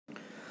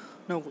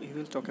Now we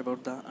will talk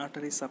about the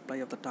artery supply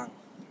of the tongue.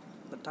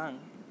 The tongue,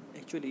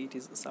 actually, it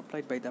is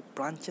supplied by the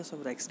branches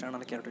of the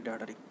external carotid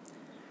artery.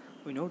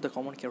 We know the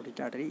common carotid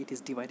artery, it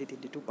is divided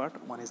into two parts.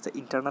 One is the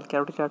internal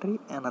carotid artery,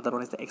 another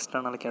one is the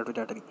external carotid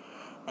artery.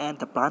 And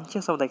the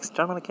branches of the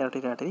external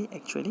carotid artery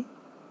actually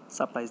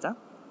supplies the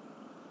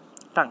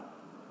tongue.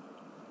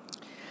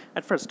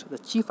 At first, the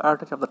chief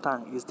artery of the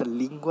tongue is the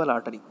lingual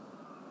artery,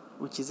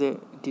 which is a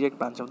direct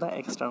branch of the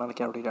external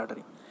carotid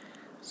artery.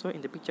 So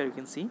in the picture you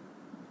can see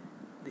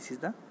this is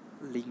the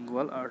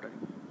lingual artery.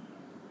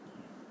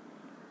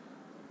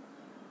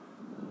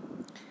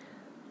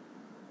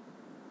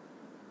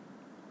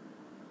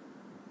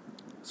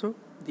 So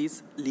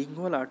this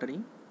lingual artery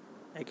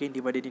again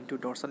divided into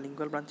dorsal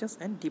lingual branches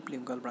and deep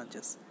lingual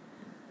branches.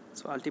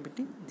 So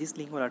ultimately this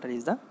lingual artery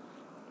is the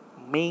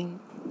main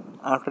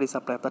artery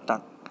supply of the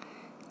tongue.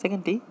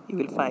 Secondly, you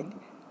will find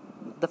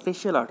the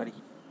facial artery.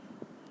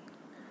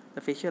 The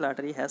facial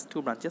artery has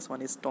two branches.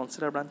 One is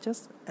tonsillar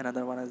branches,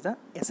 another one is the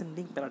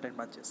ascending palatine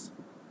branches.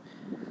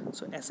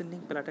 So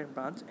ascending palatine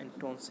branch and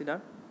tonsillar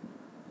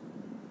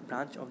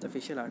branch of the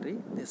facial artery,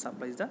 they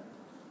supplies the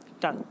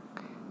tongue.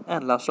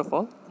 And last of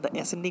all, the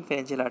ascending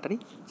pharyngeal artery,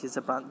 which is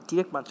the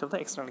direct branch of the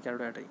external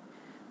carotid artery.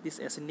 This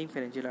ascending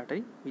pharyngeal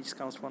artery, which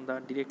comes from the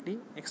directly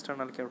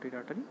external carotid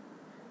artery,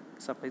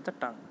 supplies the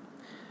tongue.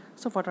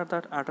 So what are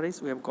the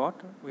arteries we have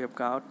got? We have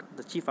got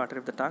the chief artery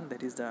of the tongue,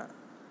 that is the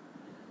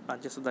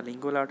branches of the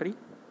lingual artery,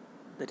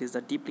 that is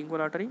the deep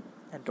lingual artery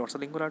and dorsal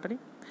lingual artery,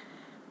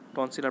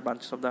 tonsillar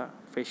branches of the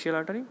facial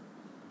artery,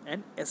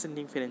 and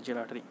ascending pharyngeal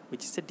artery,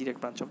 which is a direct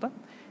branch of the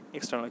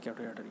external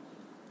carotid artery.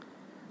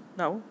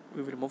 Now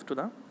we will move to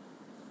the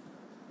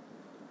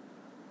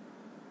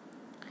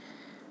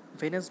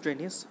venous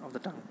drainage of the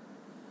tongue.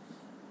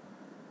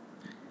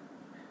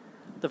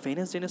 The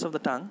venous drainage of the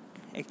tongue,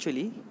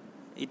 actually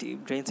it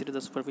drains into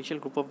the superficial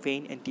group of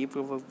vein and deep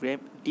group of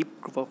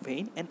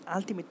vein, and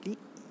ultimately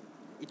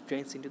it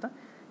drains into the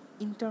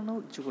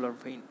internal jugular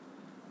vein.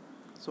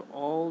 So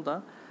all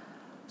the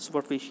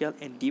superficial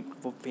and deep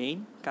group of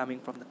vein coming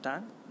from the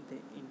tongue,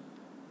 they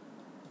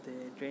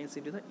drains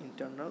into the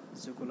internal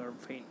jugular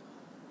vein.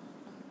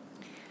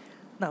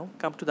 Now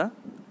come to the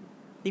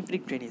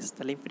lymphatic drainage.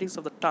 The lymphatics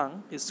of the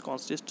tongue is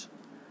consist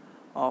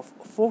of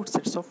 4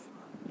 sets of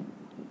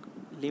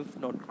lymph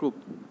node group.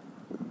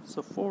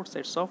 So 4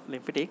 sets of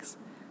lymphatics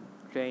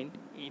drained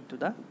into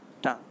the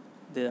tongue.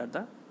 They are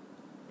the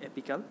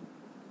apical.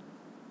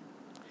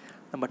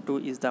 Number 2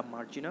 is the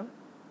marginal.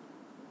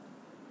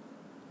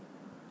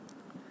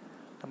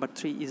 Number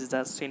 3 is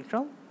the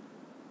central,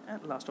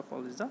 and last of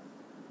all is the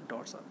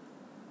dorsal.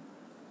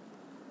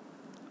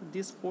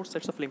 These 4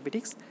 sets of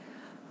lymphatics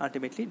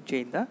ultimately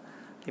drain the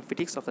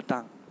lymphatics of the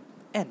tongue,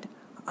 and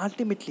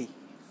ultimately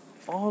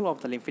all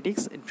of the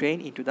lymphatics drain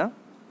into the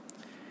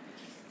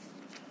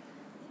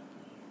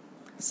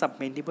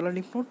submandibular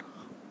lymph node.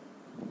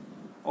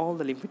 All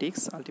the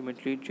lymphatics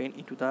ultimately drain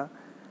into the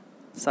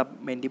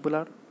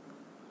submandibular,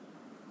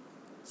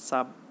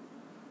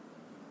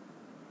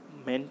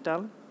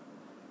 submental,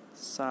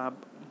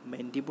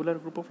 submandibular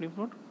group of lymph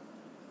node,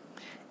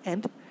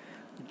 and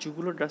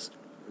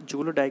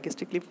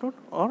jugulodigastric lymph node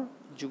or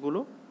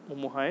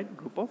jugulo-omohyoid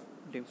group of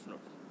lymph node.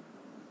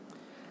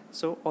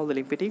 So all the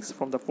lymphatics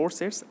from the 4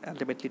 sets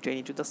ultimately drain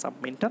into the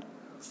submental,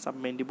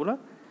 submandibular,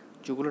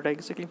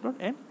 jugulodigastric lymph node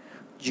and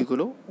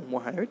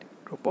jugulo-omohyoid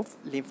group of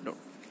lymph node.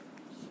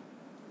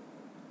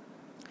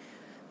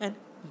 And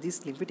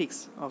these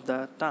lymphatics of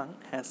the tongue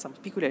has some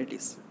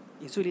peculiarities.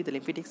 Usually the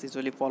lymphatics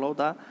follow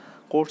the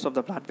course of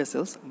the blood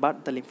vessels,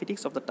 but the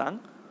lymphatics of the tongue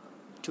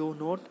do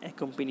not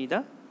accompany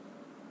the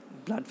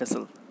blood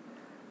vessel.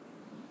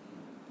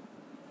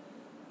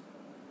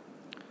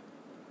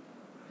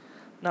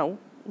 Now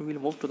we will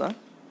move to the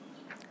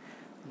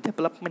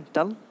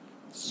developmental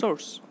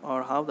source,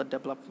 or how the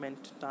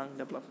tongue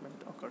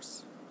development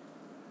occurs.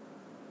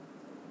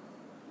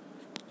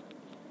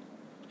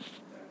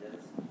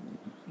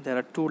 There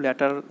are 2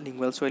 lateral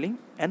lingual swelling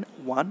and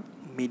 1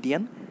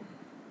 median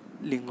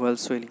lingual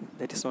swelling,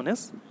 that is known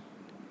as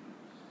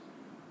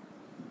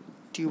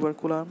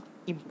tuberculum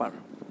impar.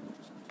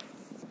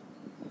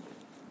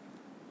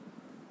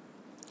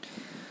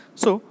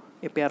 So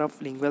a pair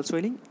of lingual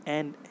swelling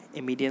and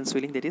a median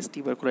swelling, that is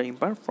tubercular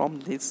impar. From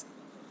this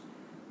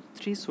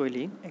 3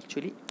 swelling,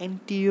 actually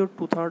anterior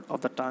 2/3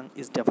 of the tongue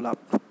is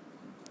developed,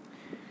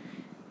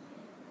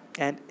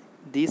 and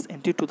this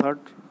anterior 2/3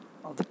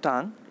 of the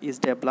tongue is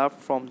developed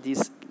from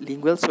this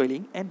lingual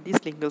swelling, and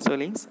these lingual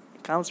swellings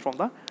comes from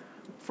the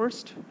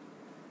first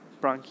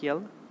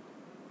branchial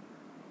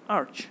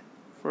arch.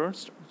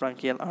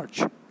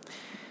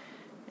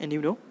 And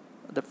you know,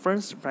 the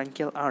first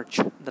branchial arch,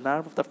 the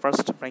nerve of the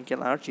first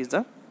branchial arch is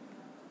the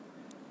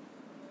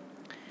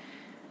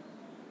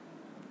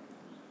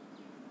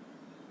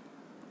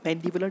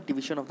mandibular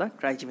division of the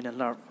trigeminal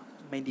nerve.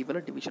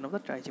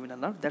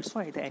 That's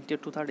why the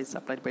anterior 2/3 is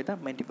supplied by the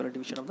mandibular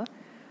division of the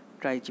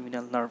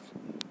trigeminal nerve.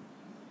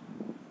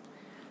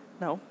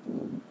 Now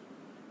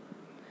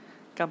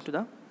come to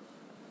the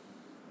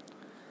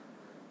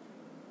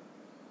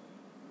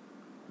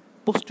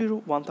posterior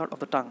one-third of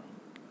the tongue,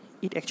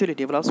 it actually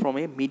develops from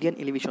a median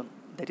elevation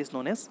that is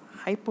known as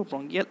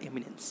hypobronchial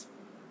eminence.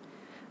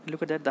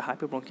 Look at that, the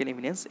hypobronchial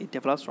eminence, it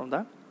develops from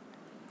the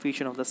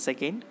fusion of the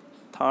second,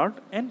 third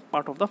and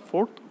part of the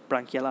fourth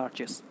branchial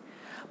arches.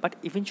 But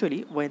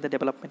eventually, when the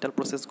developmental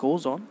process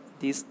goes on,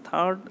 this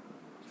third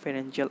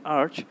pharyngeal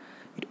arch,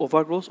 it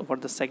overgrows over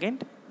the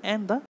second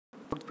and the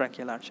fourth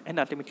branchial arch, and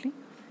ultimately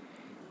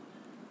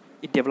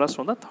it develops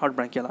from the third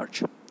branchial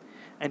arch.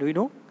 And we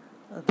know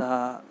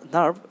the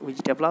nerve which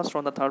develops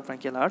from the third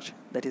branchial arch,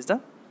 that is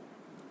the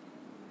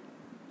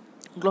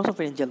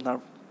glossopharyngeal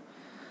nerve.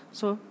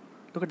 So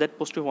look at that,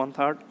 posterior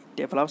one-third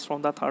develops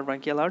from the third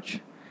branchial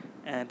arch,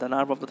 and the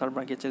nerve of the third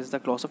branchial arch is the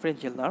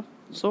glossopharyngeal nerve.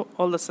 So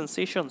all the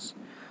sensations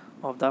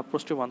of the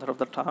posterior one-third of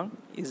the tongue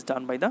is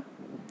done by the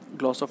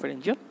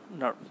glossopharyngeal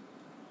nerve.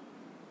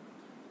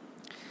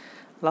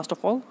 Last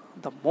of all,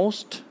 the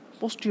most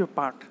posterior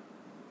part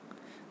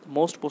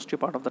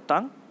of the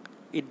tongue,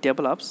 it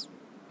develops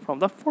from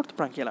the fourth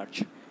branchial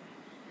arch.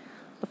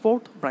 The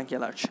fourth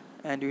branchial arch,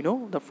 and you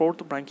know the fourth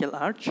branchial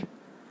arch,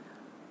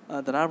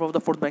 the nerve of the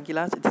fourth branchial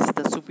arch, this is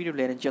the superior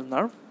laryngeal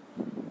nerve.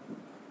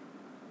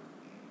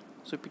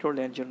 Superior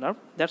laryngeal nerve.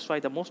 That's why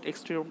the most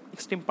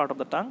extreme part of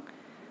the tongue,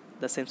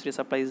 the sensory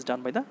supply is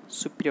done by the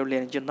superior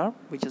laryngeal nerve,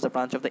 which is a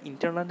branch of the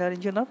internal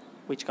laryngeal nerve,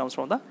 which comes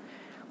from the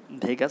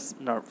vagus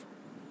nerve.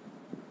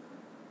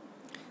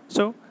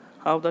 So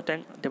how the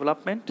tongue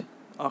development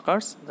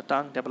occurs? The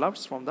tongue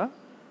develops from the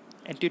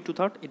anterior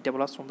two-third, it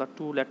develops from the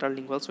two lateral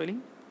lingual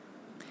swelling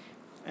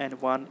and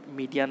one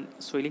median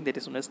swelling, that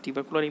is known as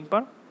tubercular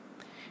impar.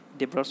 It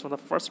develops from the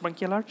first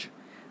branchial arch,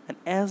 and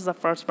as the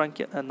first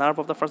branchial nerve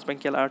of the first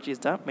branchial arch is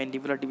the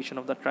mandibular division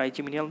of the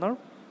trigeminal nerve.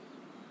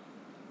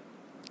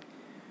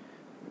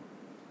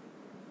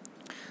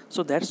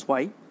 So that's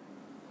why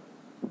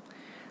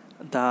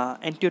the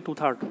anterior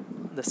two-third,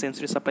 the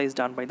sensory supply is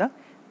done by the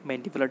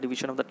mandibular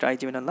division of the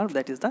trigeminal nerve,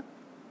 that is the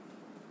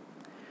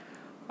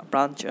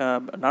branch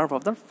nerve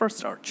of the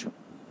first arch.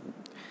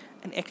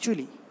 And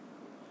actually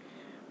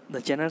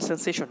the general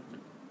sensation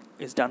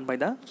is done by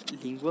the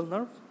lingual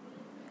nerve,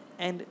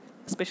 and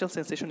special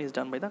sensation is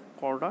done by the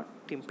chorda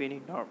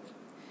tympani nerve.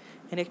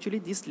 And actually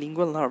this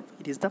lingual nerve,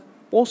 it is the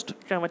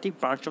post-traumatic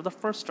branch of the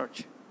first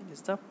arch. It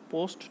is the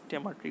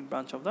post-traumatic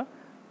branch of the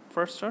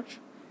first arch.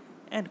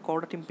 And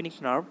chorda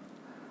tympanic nerve,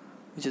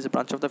 which is a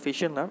branch of the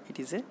facial nerve, it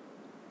is a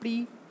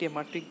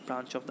pre-traumatic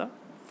branch of the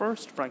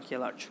first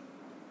branchial arch.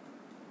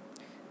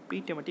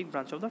 Pre-traumatic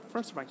branch of the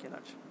first branchial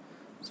arch.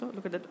 So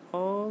look at that,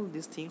 all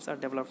these things are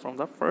developed from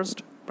the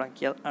first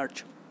branchial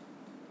arch.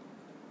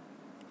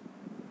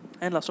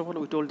 And last of all,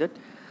 we told that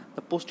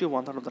the posterior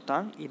one-third of the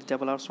tongue, it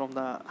develops from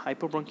the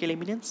hypobronchial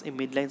eminence, a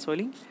midline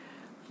swelling,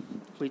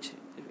 which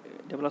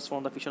develops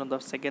from the fusion of the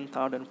second,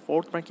 third and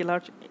fourth branchial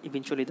arch.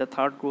 Eventually the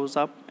third grows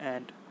up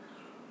and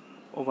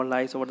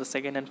overlies over the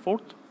second and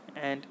fourth,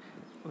 and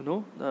you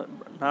know the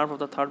nerve of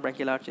the third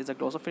branchial arch is the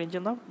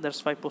glossopharyngeal nerve.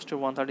 That's why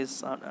posterior one-third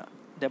is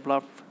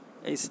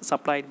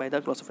supplied by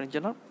the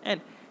glossopharyngeal nerve,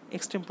 and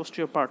extreme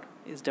posterior part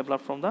is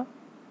developed from the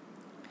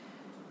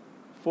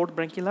fourth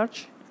branchial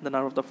arch. The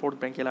nerve of the fourth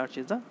branchial arch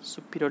is the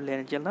superior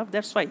laryngeal nerve.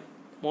 That's why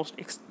most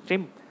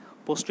extreme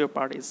posterior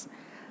part is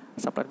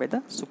supplied by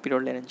the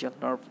superior laryngeal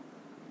nerve.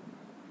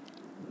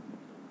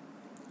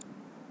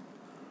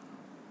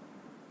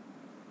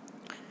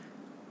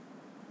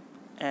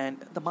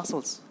 And the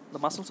muscles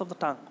of the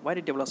tongue, where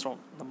it develops from?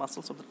 The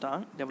muscles of the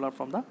tongue develop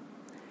from the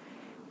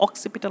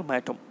occipital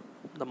myotome.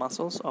 The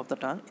muscles of the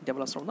tongue, it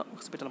develops from the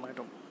occipital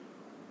myotome.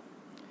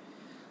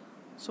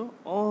 So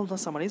all the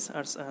summaries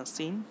are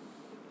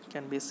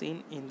can be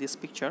seen in this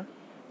picture.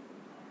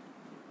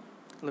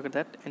 Look at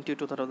that, anterior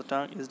two-third of the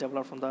tongue is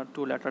developed from the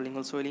two lateral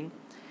lingual swelling,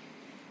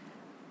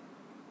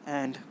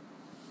 and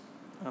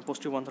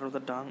posterior one-third of the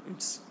tongue,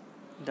 it's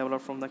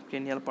developed from the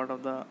cranial part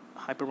of the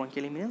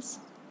hyperbronchial eminence,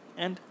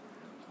 and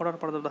other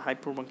part of the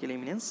hyperbronchial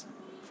eminence.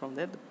 From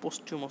there, the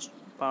posteriormost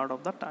part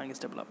of the tongue is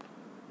developed.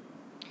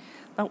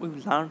 Now we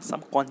will learn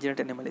some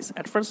congenital anomalies.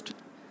 At first,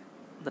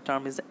 the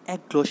term is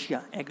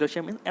aglossia.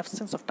 Aglossia means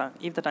absence of tongue.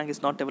 If the tongue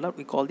is not developed,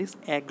 we call this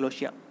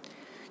aglossia.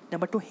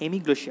 Number 2,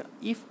 hemiglossia.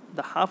 If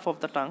the half of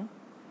the tongue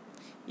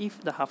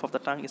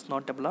is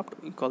not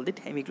developed, we call it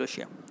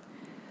hemiglossia.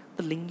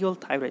 The lingual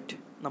thyroid.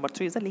 Number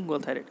 3 is the lingual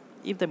thyroid.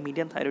 If the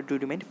median thyroid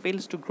rudiment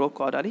fails to grow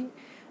caudally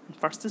and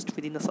persist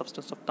within the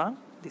substance of tongue,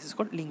 this is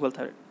called lingual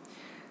thyroid.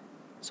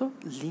 So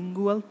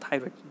lingual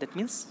thyroid, that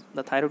means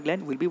the thyroid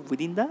gland will be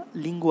within the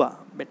lingua,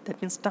 but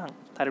that means tongue.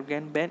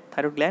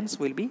 Thyroid glands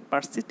will be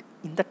persist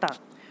in the tongue.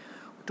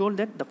 We told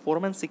that the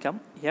foramen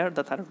cecum, here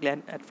the thyroid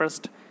gland at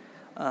first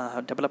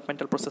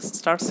developmental process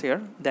starts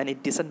here, then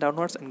it descends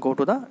downwards and go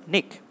to the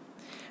neck.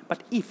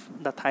 But if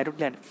the thyroid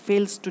gland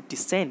fails to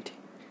descend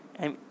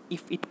and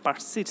if it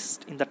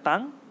persists in the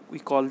tongue, we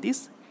call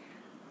this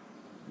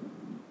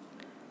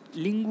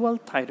lingual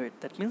thyroid.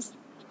 That means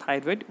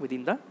thyroid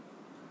within the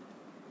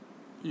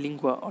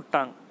lingua or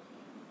tongue.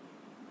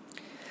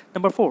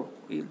 Number 4,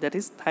 that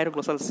is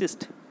thyroglossal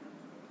cyst.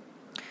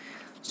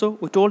 So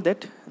we told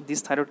that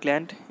this thyroid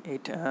gland,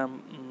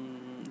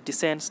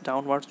 descends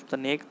downwards to the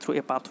neck through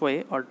a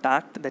pathway or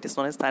duct that is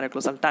known as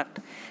thyroglossal duct.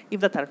 If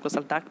the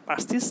thyroglossal duct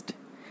persists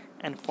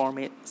and form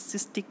a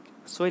cystic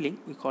swelling,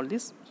 we call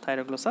this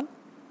thyroglossal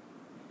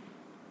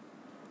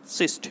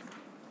cyst.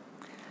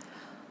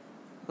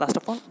 Last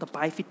of all, the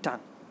bifid tongue.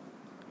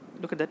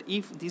 Look at that.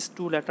 If these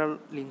two lateral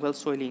lingual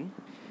swelling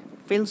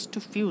fails to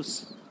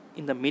fuse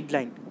in the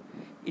midline,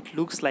 it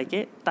looks like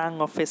a tongue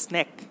of a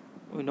snake.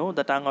 We know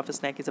the tongue of a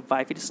snake is a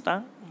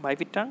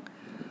bifid tongue.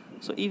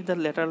 So if the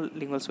lateral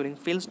lingual swelling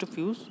fails to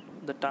fuse,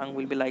 the tongue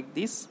will be like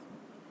this,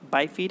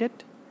 bifided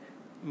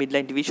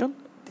midline division.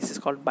 This is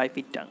called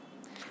bifid tongue.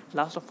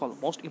 Last of all,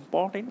 most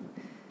important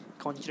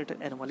congenital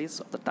anomalies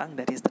of the tongue,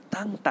 that is the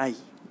tongue tie,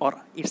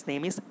 or its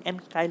name is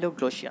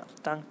ankyloglossia.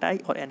 Tongue tie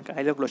or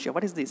ankyloglossia.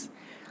 What is this?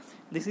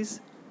 This is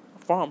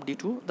formed due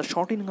to the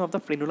shortening of the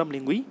frenulum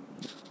linguae,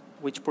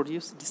 which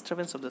produce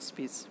disturbance of the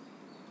speech.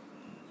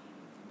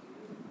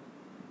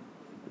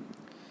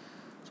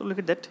 So look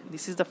at that.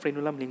 This is the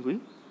frenulum linguae,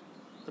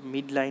 the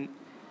midline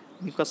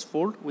mucous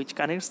fold which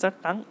connects the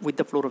tongue with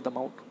the floor of the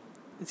mouth.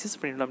 This is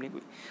frenulum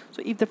linguae.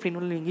 So if the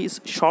frenulum linguae is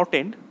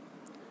shortened,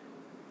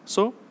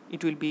 so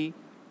it will be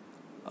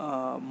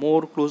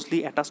more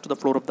closely attached to the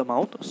floor of the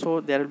mouth.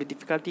 So there will be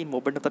difficulty in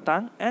movement of the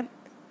tongue, and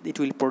it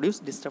will produce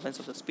disturbance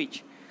of the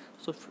speech.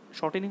 So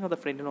shortening of the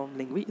frenulum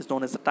linguae is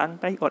known as the tongue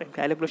tie or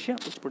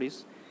ankyloglossia, which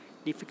produce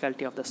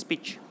difficulty of the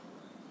speech.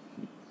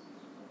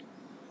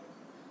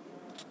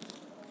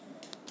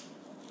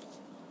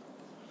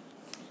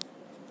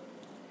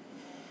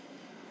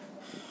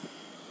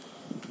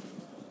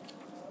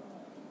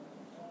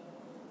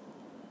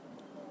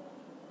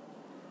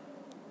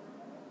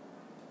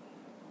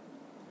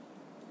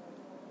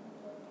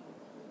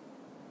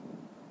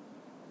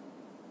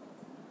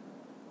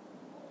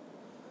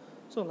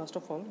 So last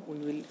of all, we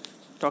will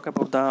talk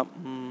about the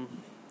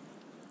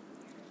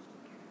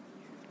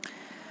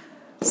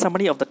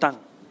summary of the tongue.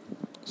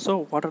 So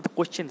what are the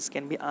questions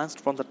can be asked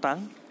from the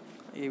tongue?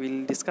 We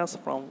will discuss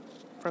from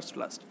first to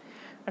last.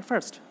 At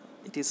first,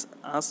 it is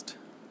asked,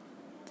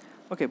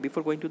 okay,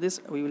 before going to this,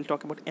 we will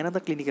talk about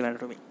another clinical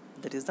anatomy,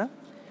 that is the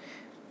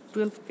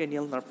 12th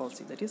cranial nerve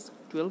palsy, that is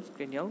 12th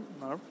cranial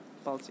nerve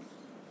palsy.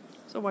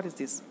 So what is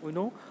this? We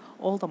know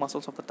all the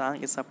muscles of the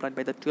tongue is supplied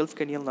by the 12th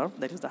cranial nerve,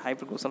 that is the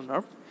hypoglossal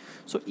nerve.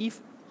 So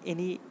if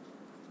any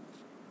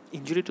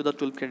injury to the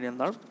 12th cranial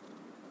nerve,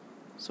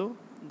 so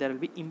there will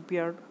be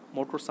impaired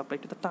motor supply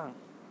to the tongue.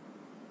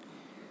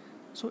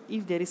 So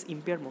if there is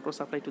impaired motor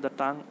supply to the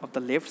tongue of the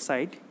left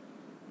side,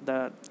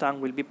 the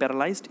tongue will be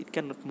paralyzed, it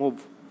cannot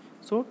move.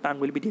 So tongue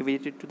will be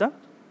deviated to the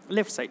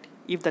left side.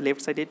 If the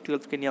left sided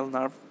 12th cranial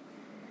nerve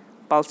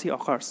palsy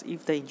occurs,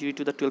 if the injury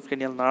to the 12th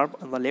cranial nerve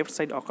on the left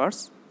side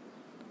occurs,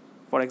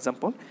 for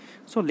example,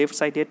 so left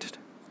sided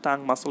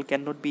tongue muscle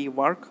cannot be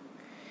work,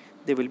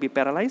 they will be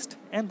paralyzed,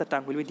 and the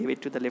tongue will be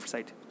deviated to the left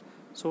side.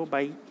 So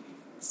by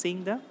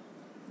seeing the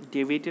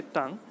deviated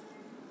tongue,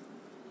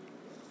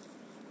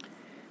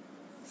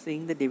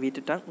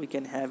 we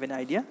can have an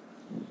idea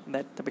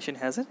that the patient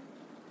has a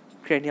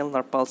cranial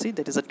nerve palsy,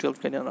 that is a 12th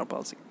cranial nerve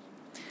palsy.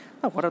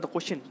 Now what are the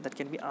questions that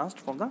can be asked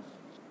from the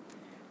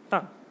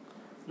tongue?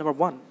 Number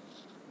one,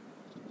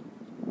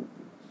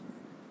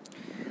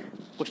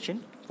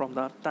 question from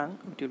the tongue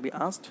it will be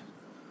asked,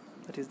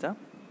 that is the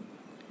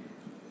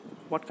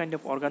what kind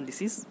of organ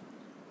this is.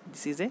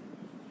 This is a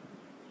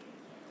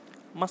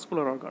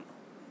muscular organ.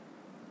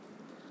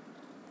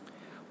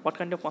 What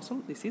kind of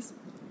muscle? This is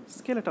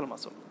skeletal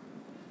muscle.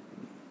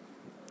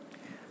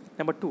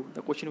 Number two,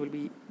 the question will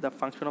be the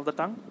function of the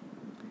tongue.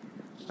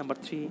 Number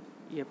three,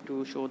 you have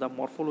to show the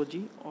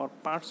morphology or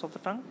parts of the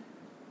tongue.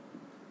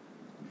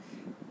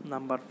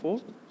 Number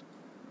four,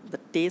 the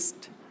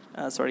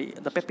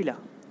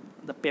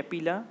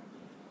papilla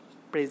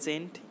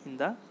present in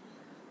the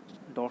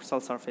dorsal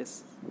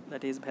surface,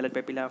 that is velvet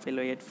papilla,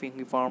 phalloid,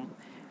 fungiform,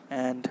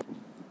 and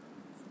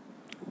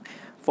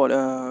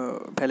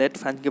velvet,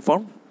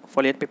 fungiform,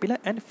 foliate papilla,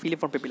 and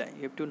filiform papilla.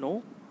 You have to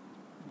know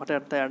what are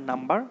their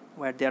number,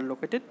 where they are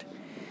located,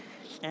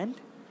 and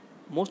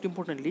most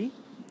importantly,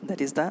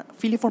 that is the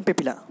filiform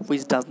papilla,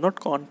 which does not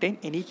contain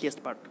any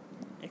taste bud.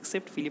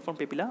 Except filiform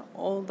papilla,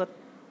 all the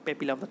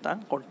papilla of the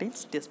tongue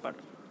contains taste bud.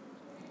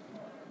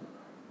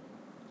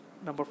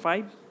 Number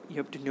five, you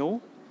have to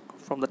know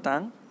from the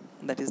tongue,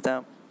 that is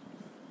the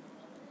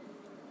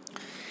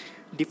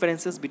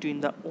differences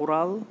between the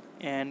oral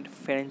and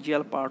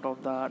pharyngeal part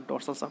of the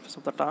dorsal surface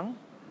of the tongue.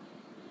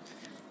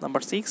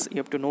 Number six, you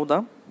have to know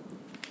the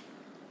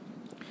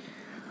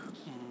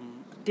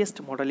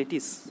taste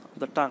modalities of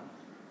the tongue.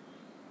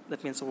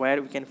 That means where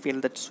we can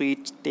feel that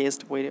sweet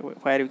taste, where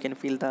we can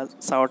feel the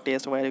sour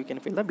taste, where we can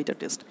feel the bitter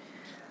taste.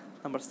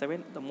 Number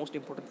seven, the most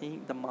important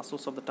thing, the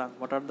muscles of the tongue.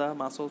 What are the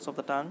muscles of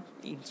the tongue?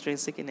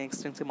 Intrinsic and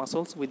extrinsic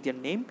muscles with their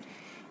name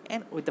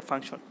and with the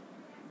function.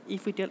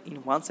 If we tell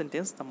in one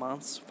sentence, the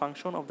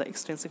function of the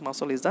extrinsic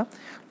muscle is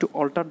to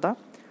alter the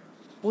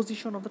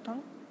position of the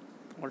tongue,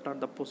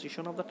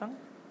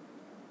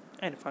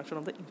 and function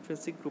of the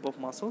intrinsic group of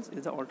muscles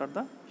is to alter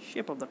the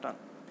shape of the tongue.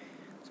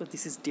 So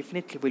this is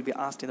definitely will be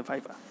asked in the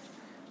Viva,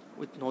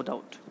 with no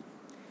doubt.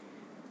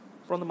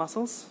 From the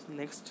muscles,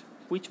 next,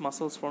 which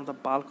muscles form the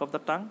bulk of the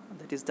tongue?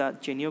 That is the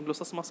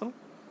genioglossus muscle.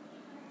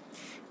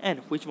 And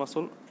which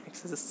muscle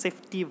acts as a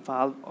safety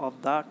valve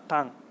of the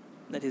tongue?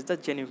 That is the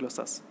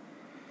genioglossus.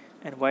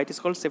 And why it is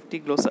called safety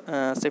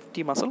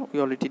muscle, we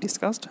already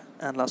discussed.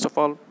 And last of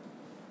all,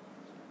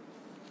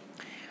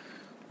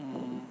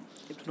 you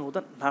have to know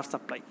the nerve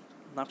supply.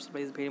 Nerve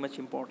supply is very much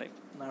important.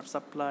 Nerve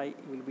supply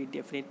will be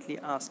definitely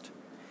asked.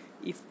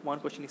 If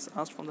one question is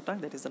asked from the tongue,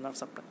 that is the nerve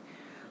supply.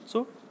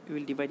 So we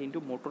will divide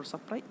into motor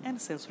supply and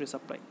sensory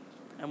supply.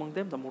 Among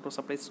them, the motor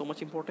supply is so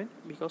much important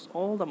because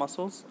all the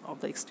muscles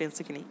of the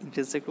extrinsic and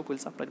intrinsic group will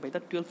be supplied by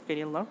the 12th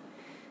cranial nerve,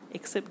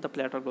 except the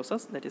palatal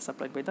glossus, that is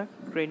supplied by the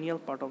cranial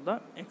part of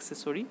the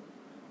accessory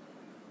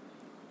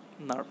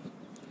nerve.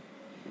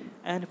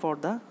 And for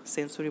the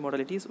sensory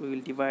modalities, we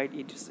will divide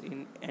it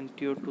in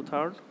anterior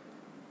 2/3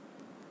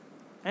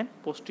 and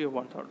posterior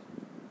 1/3.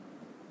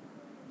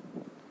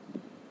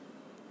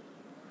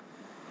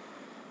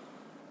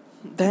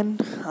 Then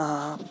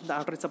the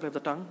artery supply of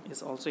the tongue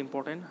is also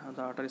important.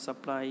 The artery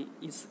supply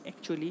is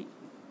actually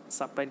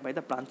supplied by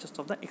the branches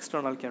of the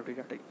external carotid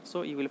artery.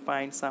 So you will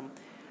find some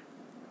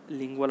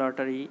lingual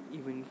artery,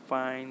 you will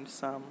find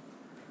some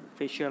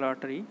facial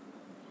artery,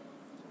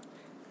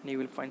 and you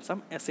will find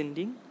some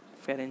ascending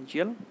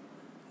pharyngeal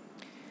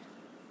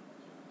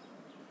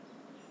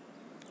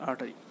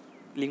artery,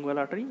 lingual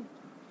artery,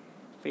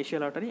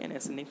 facial artery, and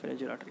ascending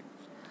pharyngeal artery.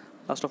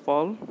 Last of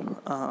all,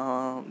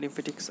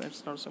 lymphatics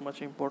is not so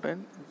much important.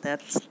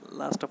 That's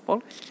last of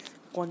all,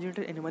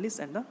 congenital anomalies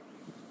and the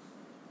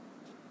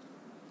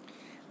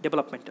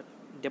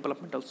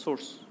developmental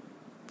source,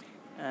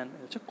 and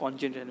it's a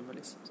congenital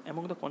anomalies.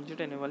 Among the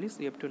congenital anomalies,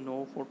 you have to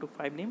know 4 to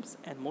 5 names,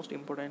 and most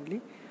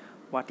importantly,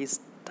 what is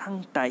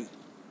tongue tie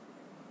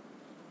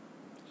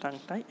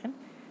and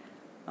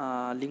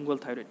lingual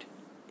thyroid.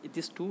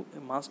 These two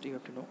must you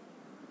have to know.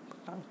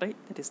 Tongue tie,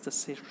 that is the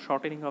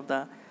shortening of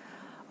the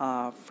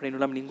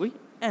frenulum lingui,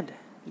 and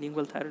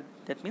lingual thyroid,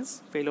 that means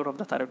failure of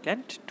the thyroid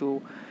gland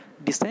to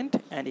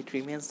descend, and it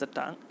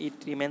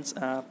remains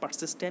a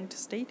persistent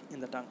state in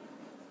the tongue.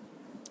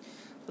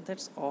 So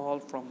that's all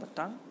from the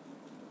tongue.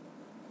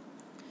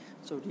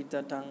 So read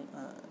the tongue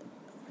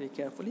very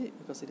carefully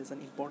because it is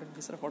an important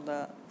feature for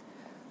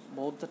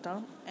both the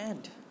tongue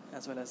and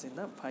as well as in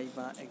the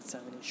viva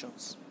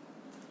examinations.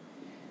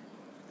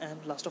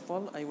 And last of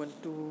all, I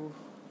want to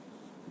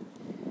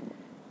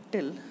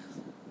tell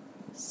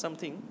some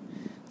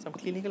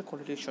clinical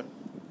connotation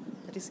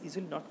that is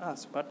easily not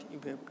asked, but you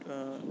have,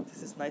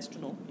 this is nice to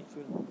know. If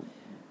you know,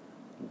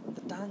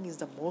 the tongue is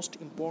the most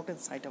important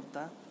site of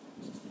the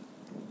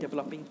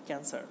developing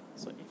cancer.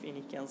 So if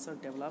any cancer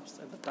develops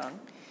at the tongue,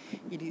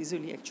 it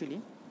usually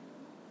actually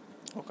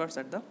occurs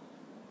at the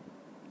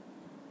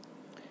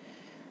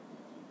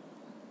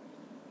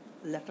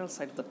lateral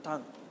side of the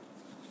tongue.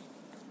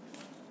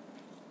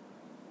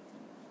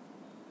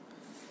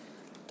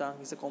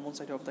 Tongue is a common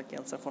site of the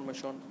cancer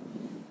formation,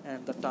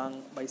 and the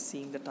tongue, by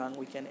seeing the tongue,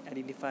 we can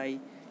identify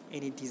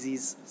any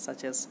disease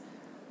such as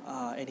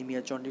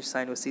anemia, jaundice,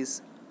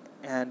 cyanosis.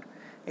 And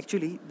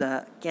actually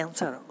the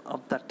cancer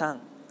of the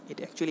tongue,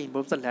 it actually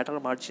involves the lateral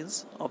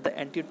margins of the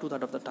anterior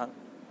 2/3 of the tongue.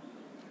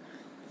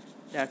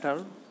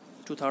 Lateral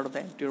 2/3 of the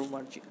anterior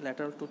margin,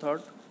 lateral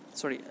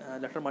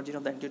margin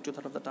of the anterior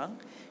 2/3 of the tongue,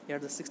 here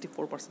the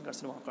 64%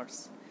 carcinoma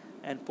occurs,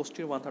 and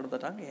posterior 1/3 of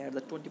the tongue, here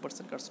the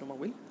 20% carcinoma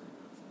will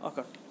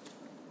occur.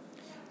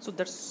 So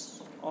that's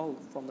all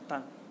from the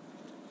tongue.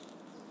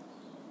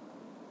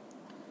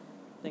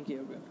 Thank you,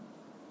 everyone.